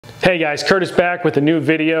Hey guys, Curtis back with a new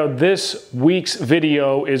video. This week's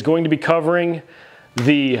video is going to be covering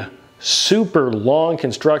the super long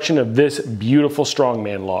construction of this beautiful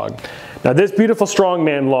strongman log. Now this beautiful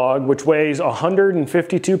strongman log, which weighs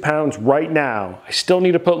 152 pounds right now, I still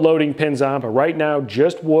need to put loading pins on, but right now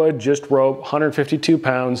just wood, just rope, 152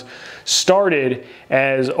 pounds, started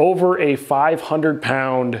as over a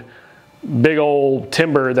 500-pound big old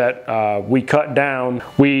timber that we cut down.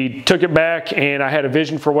 We took it back and I had a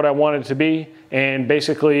vision for what I wanted it to be, and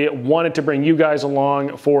basically wanted to bring you guys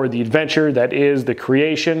along for the adventure that is the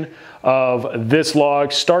creation of this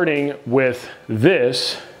log, starting with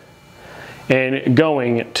this and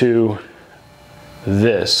going to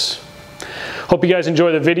this. Hope you guys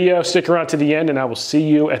enjoy the video. Stick around to the end and I will see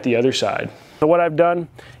you at the other side. So what I've done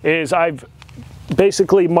is I've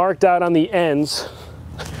basically marked out on the ends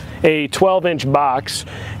a 12-inch box,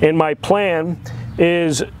 and my plan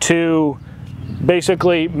is to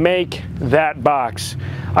basically make that box.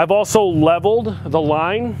 I've also leveled the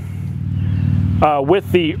line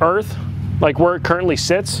with the earth, like where it currently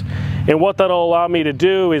sits, and what that'll allow me to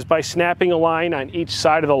do is by snapping a line on each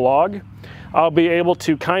side of the log, I'll be able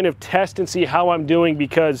to kind of test and see how I'm doing,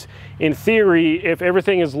 because in theory, if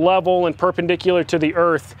everything is level and perpendicular to the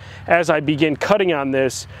earth as I begin cutting on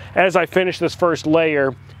this, as I finish this first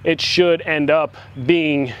layer, it should end up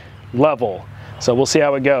being level. So we'll see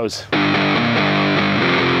how it goes.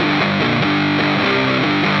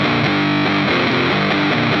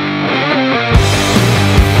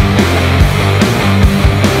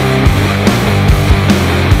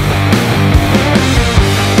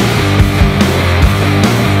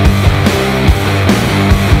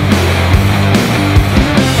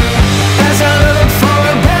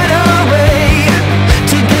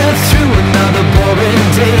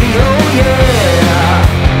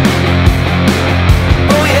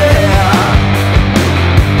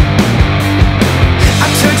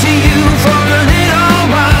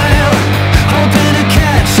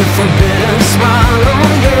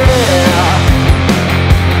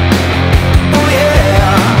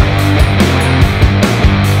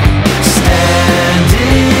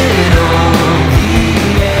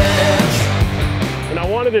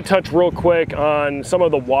 To touch real quick on some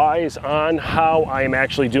of the whys on how I am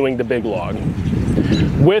actually doing the big log.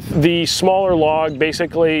 With the smaller log,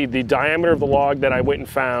 basically the diameter of the log that I went and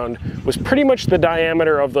found was pretty much the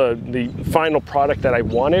diameter of the final product that I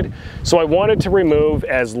wanted. So I wanted to remove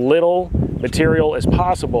as little material as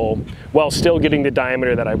possible while still getting the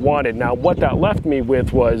diameter that I wanted. Now what that left me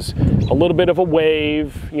with was a little bit of a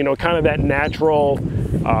wave, you know, kind of that natural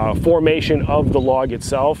formation of the log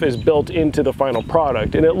itself is built into the final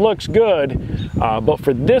product, and it looks good, but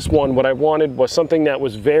for this one what I wanted was something that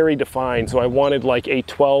was very defined. So I wanted like a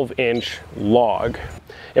 12-inch log,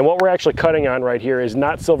 and what we're actually cutting on right here is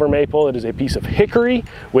not silver maple. It is a piece of hickory,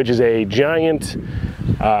 which is a giant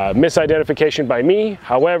misidentification by me.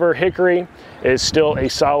 However, hickory is still a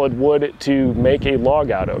solid wood to make a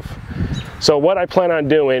log out of. So what I plan on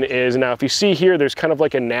doing is, now if you see here, there's kind of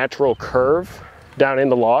like a natural curve down in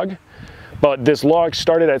the log, but this log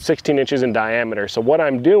started at 16 inches in diameter. So what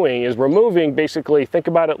I'm doing is removing, basically, think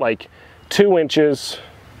about it like 2 inches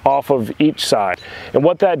off of each side. And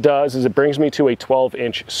what that does is it brings me to a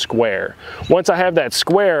 12-inch square. Once I have that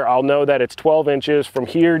square, I'll know that it's 12 inches from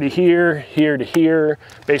here to here, here to here.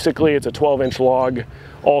 Basically, it's a 12-inch log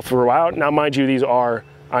all throughout. Now, mind you, these are,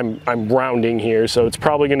 I'm rounding here, so it's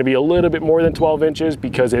probably going to be a little bit more than 12 inches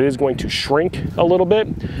because it is going to shrink a little bit.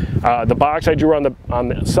 The box I drew on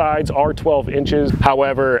the sides are 12 inches.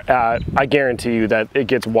 However, I guarantee you that it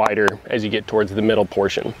gets wider as you get towards the middle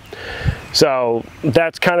portion. So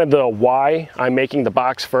that's kind of the why I'm making the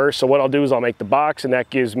box first. So what I'll do is I'll make the box, and that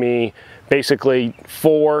gives me basically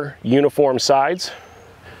 4 uniform sides.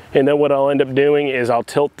 And then what I'll end up doing is I'll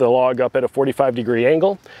tilt the log up at a 45-degree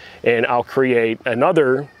angle, and I'll create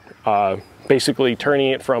another, basically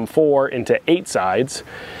turning it from 4 into 8 sides,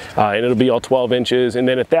 and it'll be all 12 inches. And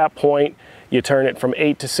then at that point, you turn it from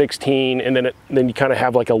 8 to 16, and then you kind of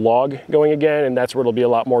have like a log going again, and that's where it'll be a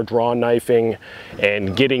lot more draw knifing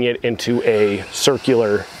and getting it into a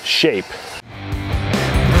circular shape.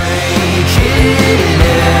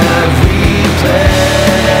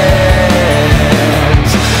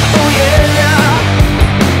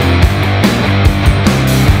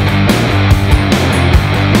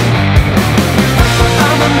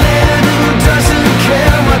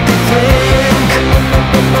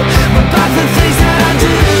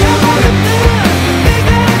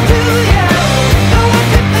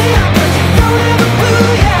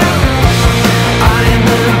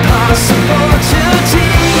 Impossible to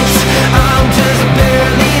teach. I'm just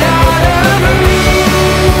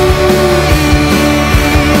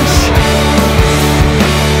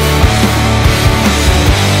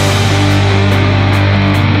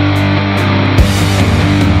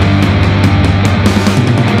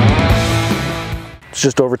It's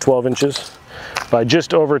just over 12 inches by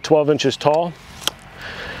just over 12 inches tall.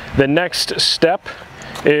 The next step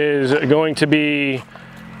is going to be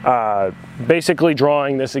basically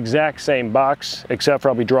drawing this exact same box, except for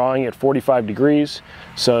I'll be drawing it 45 degrees.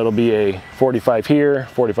 So it'll be a 45 here,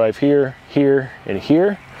 45 here, here, and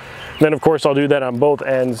here. Then of course I'll do that on both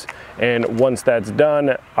ends, and once that's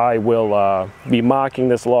done, I will be mocking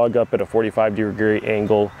this log up at a 45-degree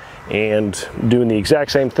angle and doing the exact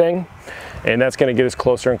same thing. And that's going to get us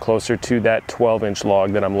closer and closer to that 12-inch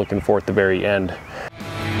log that I'm looking for at the very end.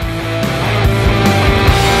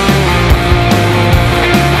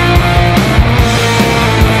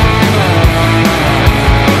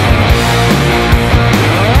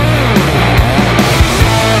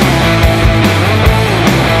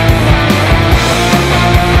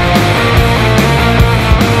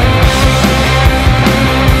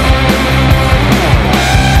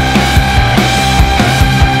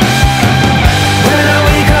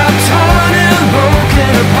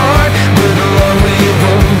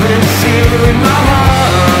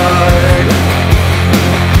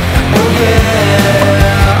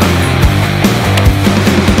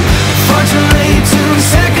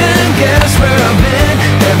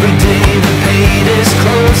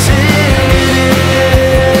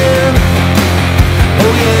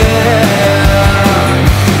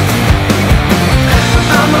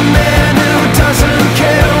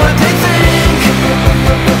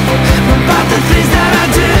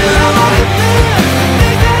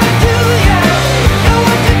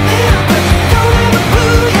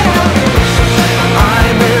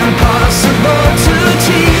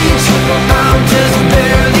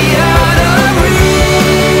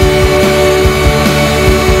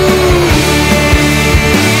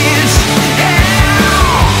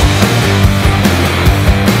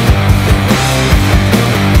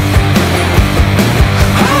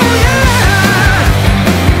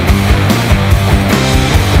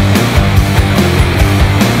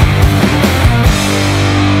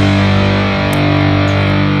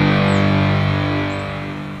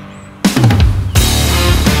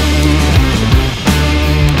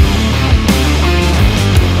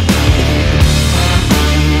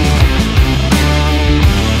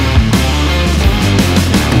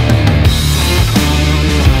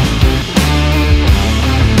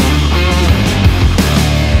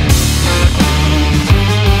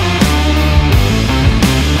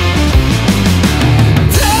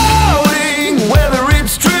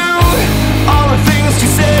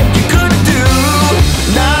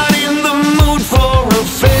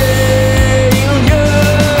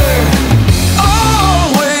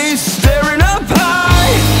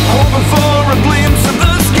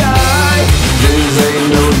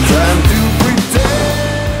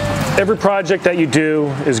 Every project that you do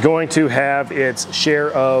is going to have its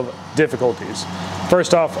share of difficulties.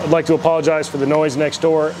 First off, I'd like to apologize for the noise next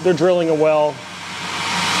door. They're drilling a well.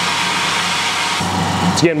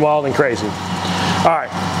 It's getting wild and crazy. All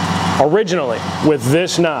right, originally with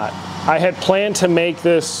this knot, I had planned to make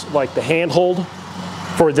this like the handhold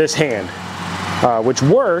for this hand, which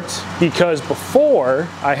worked because before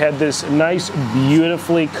I had this nice,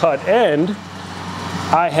 beautifully cut end,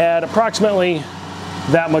 I had approximately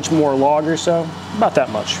that much more log or so, about that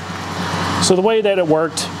much. So the way that it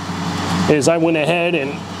worked is I went ahead and,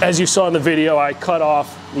 as you saw in the video, I cut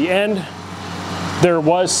off the end. There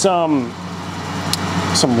was some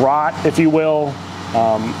rot, if you will.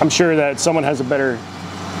 I'm sure that someone has a better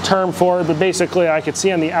term for it, but basically I could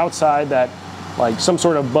see on the outside that like some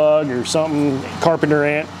sort of bug or something, carpenter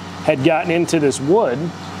ant, had gotten into this wood,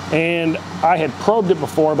 and I had probed it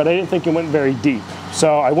before, but I didn't think it went very deep.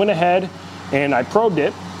 So I went ahead and I probed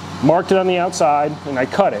it, marked it on the outside, and I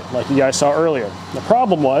cut it like you guys saw earlier. The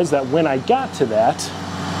problem was that when I got to that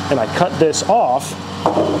and I cut this off,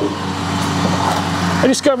 I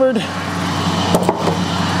discovered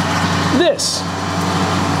this.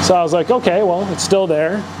 So I was like, okay, well, it's still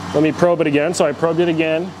there. Let me probe it again. So I probed it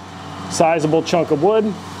again, sizable chunk of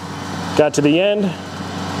wood, got to the end,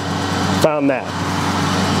 found that.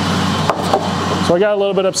 So I got a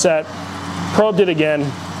little bit upset, probed it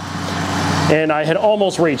again, and I had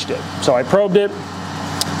almost reached it. So I probed it,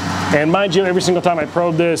 and mind you, every single time I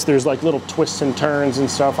probe this, there's like little twists and turns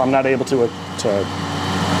and stuff I'm not able to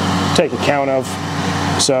take account of.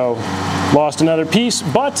 So lost another piece,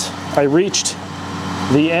 but I reached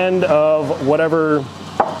the end of whatever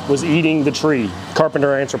was eating the tree.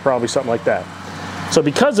 Carpenter ants or probably something like that. So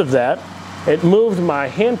because of that, it moved my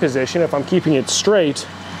hand position, if I'm keeping it straight,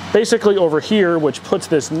 basically over here, which puts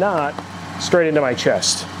this knot straight into my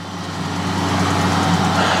chest.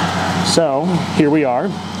 So here we are.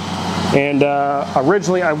 And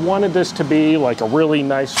originally I wanted this to be like a really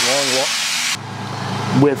nice long log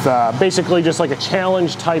with basically just like a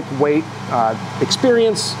challenge type weight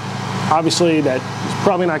experience. Obviously that is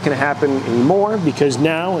probably not going to happen anymore, because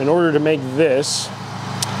now in order to make this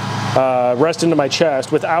rest into my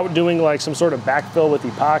chest without doing like some sort of backfill with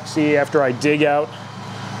epoxy after I dig out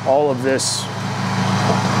all of this,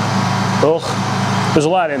 there's a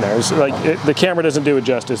lot in there. It's like the camera doesn't do it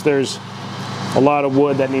justice. There's a lot of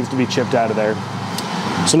wood that needs to be chipped out of there.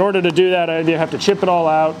 So in order to do that, I either have to chip it all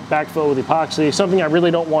out, backfill with epoxy, something I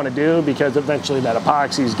really don't want to do because eventually that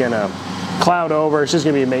epoxy is going to cloud over. It's just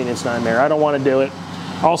going to be a maintenance nightmare. I don't want to do it.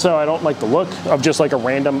 Also, I don't like the look of just like a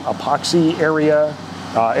random epoxy area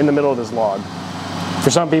in the middle of this log. For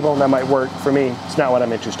some people that might work. For me, it's not what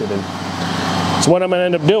I'm interested in. So what I'm going to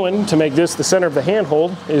end up doing to make this the center of the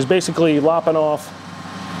handhold is basically lopping off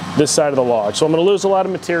this side of the log. So I'm going to lose a lot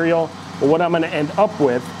of material, but what I'm going to end up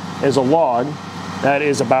with is a log that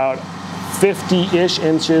is about 50-ish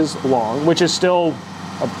inches long, which is still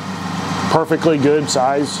a perfectly good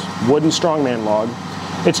size wooden strongman log.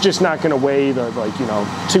 It's just not going to weigh the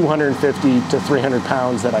 250 to 300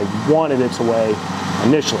 pounds that I wanted it to weigh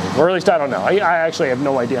initially, or at least I don't know. I actually have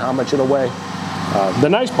no idea how much it'll weigh. The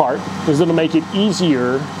nice part is it'll make it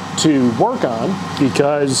easier to work on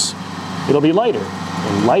because it'll be lighter,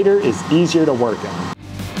 and lighter is easier to work on.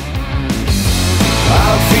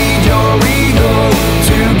 I'll feed your ego,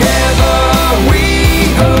 together we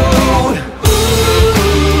go.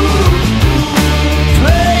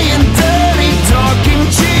 Playing dirty, talking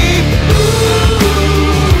cheap.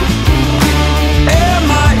 Am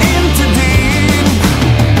I in too deep?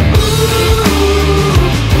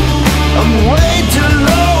 I'm way too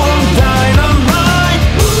low on dynamite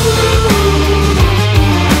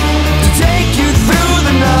to take you through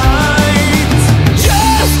the night.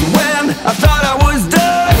 Just when I thought I was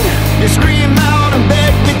done, you scream out and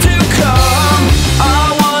beg me to come.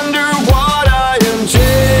 I wonder what I am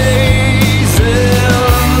chasing.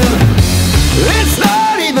 It's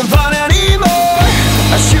not even fun anymore.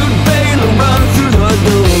 I shoot bail and run through the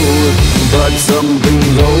door, but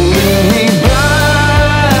something's holding me back.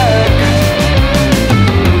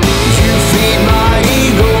 You feed my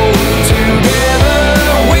ego, together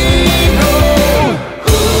we go.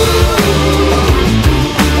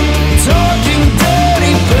 Talking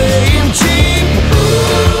dirty, playing cheap.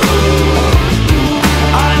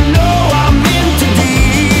 I know I'm in too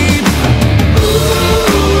deep.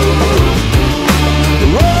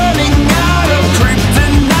 Running out of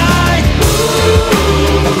kryptonite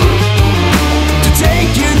to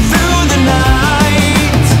take you through the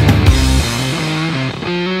night.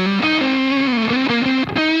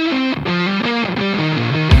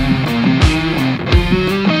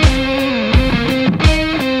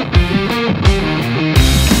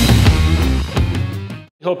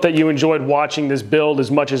 Hope that you enjoyed watching this build as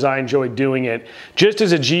much as I enjoyed doing it. Just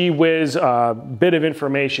as a gee whiz bit of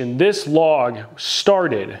information, this log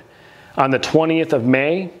started on the 20th of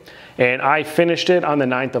May and I finished it on the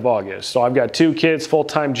 9th of August. So I've got 2 kids,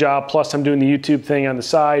 full-time job, plus I'm doing the YouTube thing on the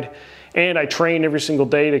side, and I train every single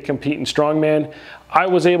day to compete in strongman. I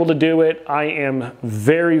was able to do it. I am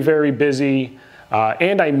very, very busy,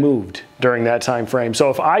 and I moved during that time frame. So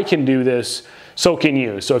if I can do this, so can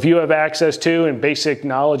you. So if you have access to and basic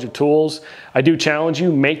knowledge of tools, I do challenge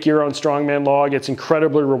you, make your own strongman log. It's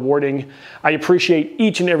incredibly rewarding. I appreciate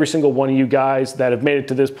each and every single one of you guys that have made it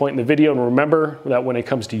to this point in the video. And remember that when it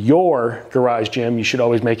comes to your garage gym, you should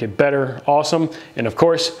always make it better, awesome, and of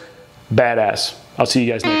course, badass. I'll see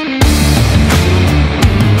you guys next time.